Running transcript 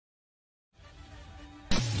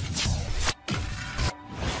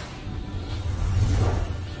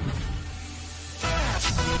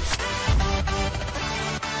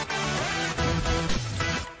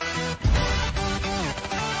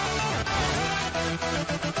Hi,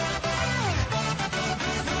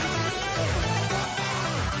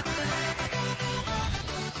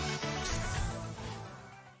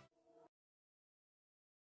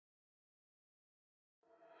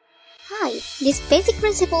 this basic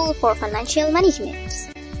principle for financial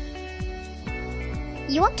management.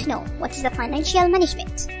 You want to know what is the financial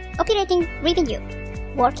management, operating revenue,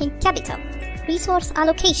 working capital, resource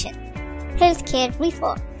allocation, healthcare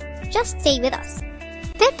reform. Just stay with us.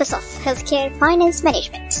 Purpose of healthcare finance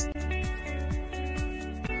management.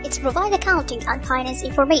 It provides accounting and finance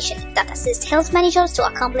information that assists health managers to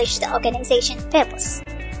accomplish the organization's purpose.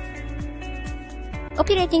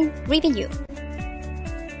 Operating revenue.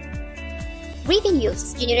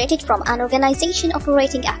 Revenues generated from an organization's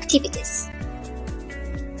operating activities.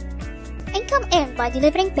 Income earned by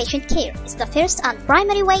delivering patient care is the first and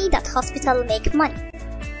primary way that hospitals make money.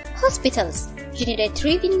 Hospitals generate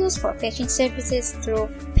revenues for patient services through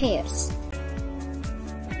payers.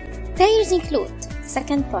 Payers include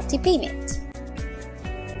second-party payment.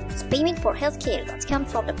 It's payment for healthcare that comes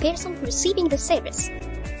from the person receiving the service.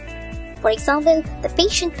 For example, the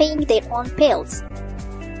patient paying their own bills.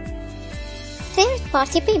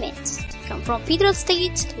 Third-party payments come from federal,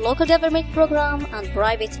 state, local government program, and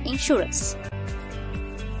private insurance.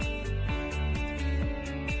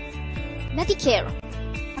 Medicare,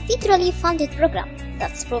 a federally funded program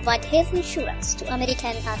that provides health insurance to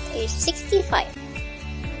Americans at age 65.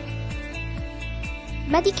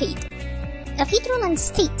 Medicaid, a federal and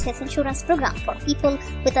state health insurance program for people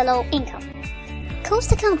with a low income.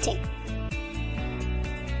 Cost accounting.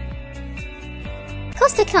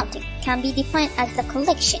 Cost accounting can be defined as the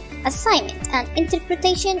collection, assignment, and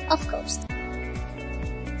interpretation of cost.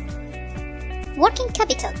 Working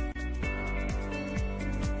capital.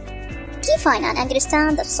 Define and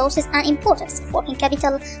understand the sources and importance of working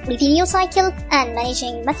capital, revenue cycle, and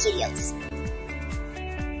managing materials.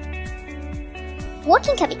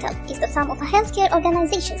 Working capital is the sum of a healthcare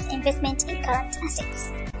organization's investment in current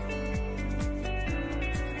assets.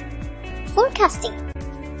 Forecasting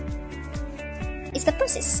is the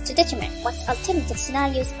process to determine what alternative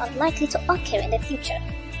scenarios are likely to occur in the future,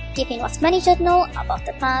 given what managers know about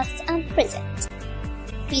the past and present.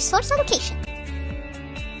 Resource allocation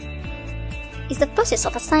is the process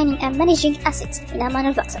of assigning and managing assets in a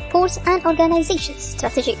manner that supports an organization's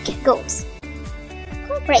strategic goals.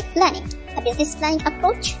 Corporate planning, a business planning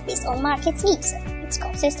approach based on market needs. It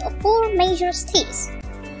consists of 4 major stages: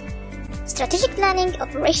 strategic planning,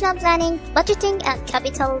 operational planning, budgeting, and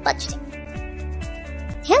capital budgeting.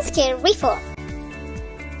 Healthcare reform.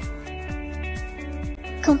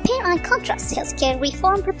 Compare and contrast healthcare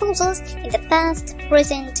reform proposals in the past,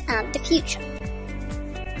 present, and the future.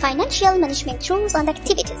 Financial management tools and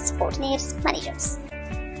activities for nurse managers.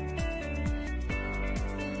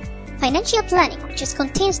 Financial planning, which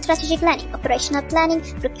contains strategic planning, operational planning,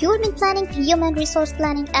 procurement planning, human resource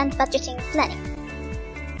planning, and budgeting planning.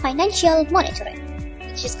 Financial monitoring,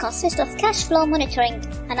 which consists of cash flow monitoring,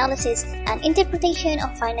 analysis, and interpretation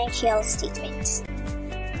of financial statements.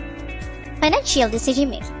 Financial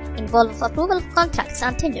decision-making involves approval of contracts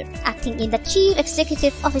and tender, acting in the Chief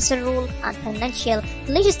Executive Officer role and financial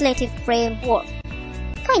legislative framework.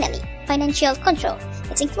 Finally, financial control.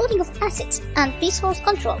 It's including of assets and resource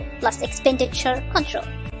control plus expenditure control.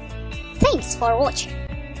 Thanks for watching.